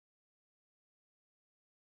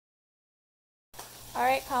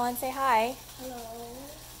Alright, Colin, say hi. Hello.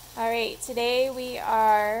 Alright, today we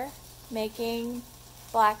are making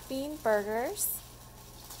black bean burgers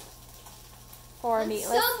for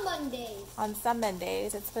meatless. On some Mondays. On some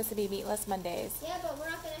Mondays. It's supposed to be meatless Mondays. Yeah, but we're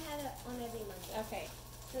not going to have it on every Monday. Okay.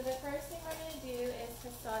 So the first thing we're going to do is to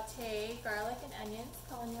saute garlic and onions.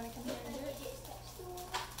 Colin, you want to come here and do it?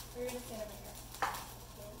 Or you're going to stand over here?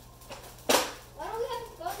 Why don't we have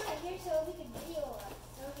a phone right here so we can video us?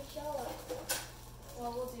 So we can show us.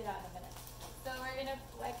 Well, we'll do that in a minute. So we're going to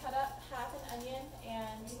cut up half an onion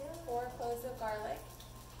and 4 cloves of garlic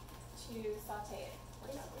to saute it.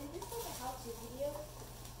 Is this like a how-to video?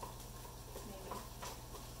 Maybe.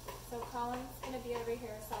 So Colin's going to be over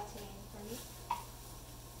here sauteing for me.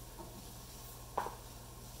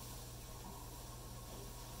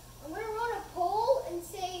 I'm going to run a poll and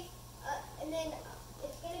say, and then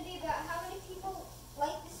it's going to be about how many people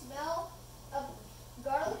like the smell of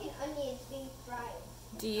garlic and onions being fried.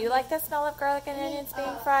 Do you like the smell of garlic and onions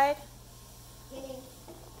being fried?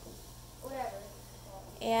 Whatever.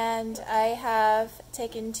 And I have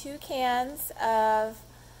taken 2 cans of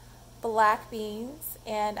black beans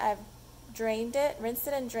and I've rinsed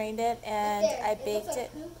it and drained it, and I baked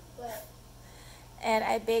it. And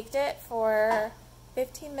I baked it for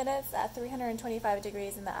 15 minutes at 325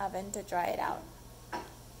 degrees in the oven to dry it out.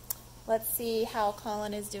 Let's see how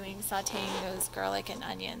Colin is doing sauteing those garlic and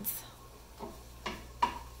onions.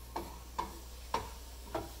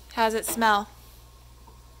 How's it smell?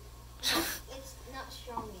 It's not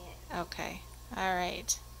strong yet. Okay, all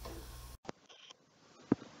right.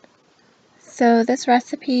 So this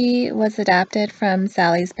recipe was adapted from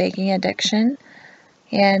Sally's Baking Addiction,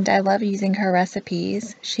 and I love using her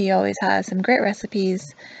recipes. She always has some great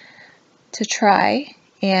recipes to try,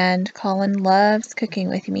 and Colin loves cooking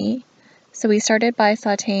with me. So we started by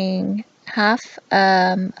sauteing half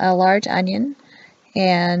a large onion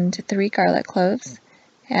and 3 garlic cloves,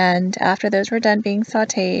 and after those were done being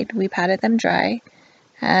sauteed, we patted them dry,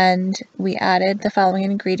 and we added the following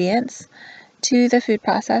ingredients to the food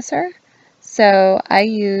processor. So I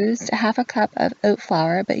used half a cup of oat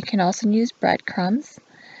flour, but you can also use breadcrumbs.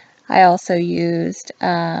 I also used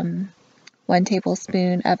 1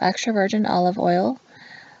 tablespoon of extra virgin olive oil,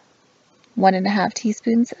 1½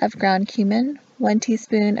 teaspoons of ground cumin, 1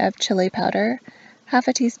 teaspoon of chili powder, half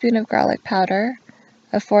a teaspoon of garlic powder,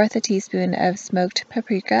 1/4 teaspoon of smoked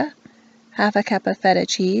paprika, half a cup of feta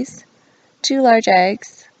cheese, 2 large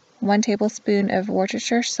eggs, 1 tablespoon of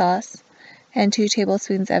Worcestershire sauce, and 2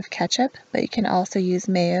 tablespoons of ketchup, but you can also use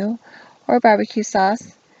mayo or barbecue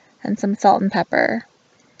sauce, and some salt and pepper.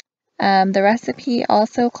 The recipe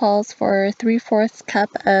also calls for 3/4 cup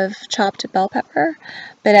of chopped bell pepper,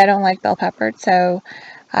 but I don't like bell pepper, so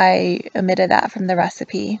I omitted that from the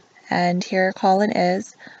recipe. And here Colin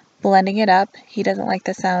is blending it up. He doesn't like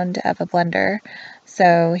the sound of a blender,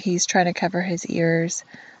 so he's trying to cover his ears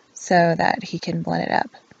so that he can blend it up.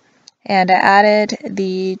 And I added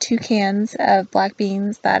the 2 cans of black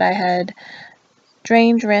beans that I had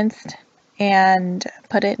drained, rinsed, and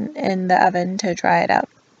put it in the oven to dry it up.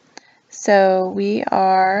 So we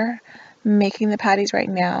are making the patties right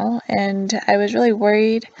now, and I was really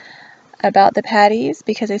worried about the patties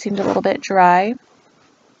because they seemed a little bit dry,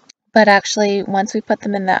 but actually once we put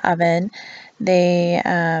them in the oven they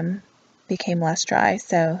became less dry,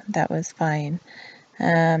 so that was fine.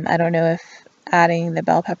 I don't know if adding the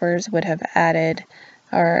bell peppers would have added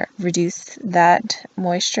or reduced that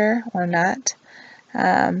moisture or not.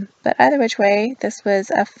 But either which way, this was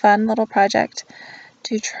a fun little project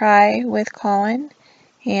to try with Colin,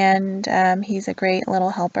 and he's a great little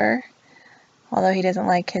helper, although he doesn't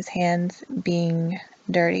like his hands being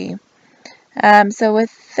dirty. So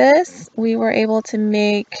with this, we were able to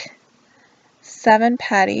make 7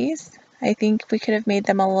 patties. I think we could have made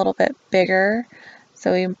them a little bit bigger,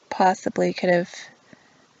 so we possibly could have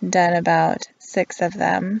done about 6 of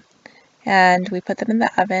them. And we put them in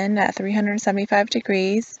the oven at 375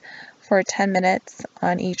 degrees for 10 minutes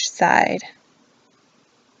on each side.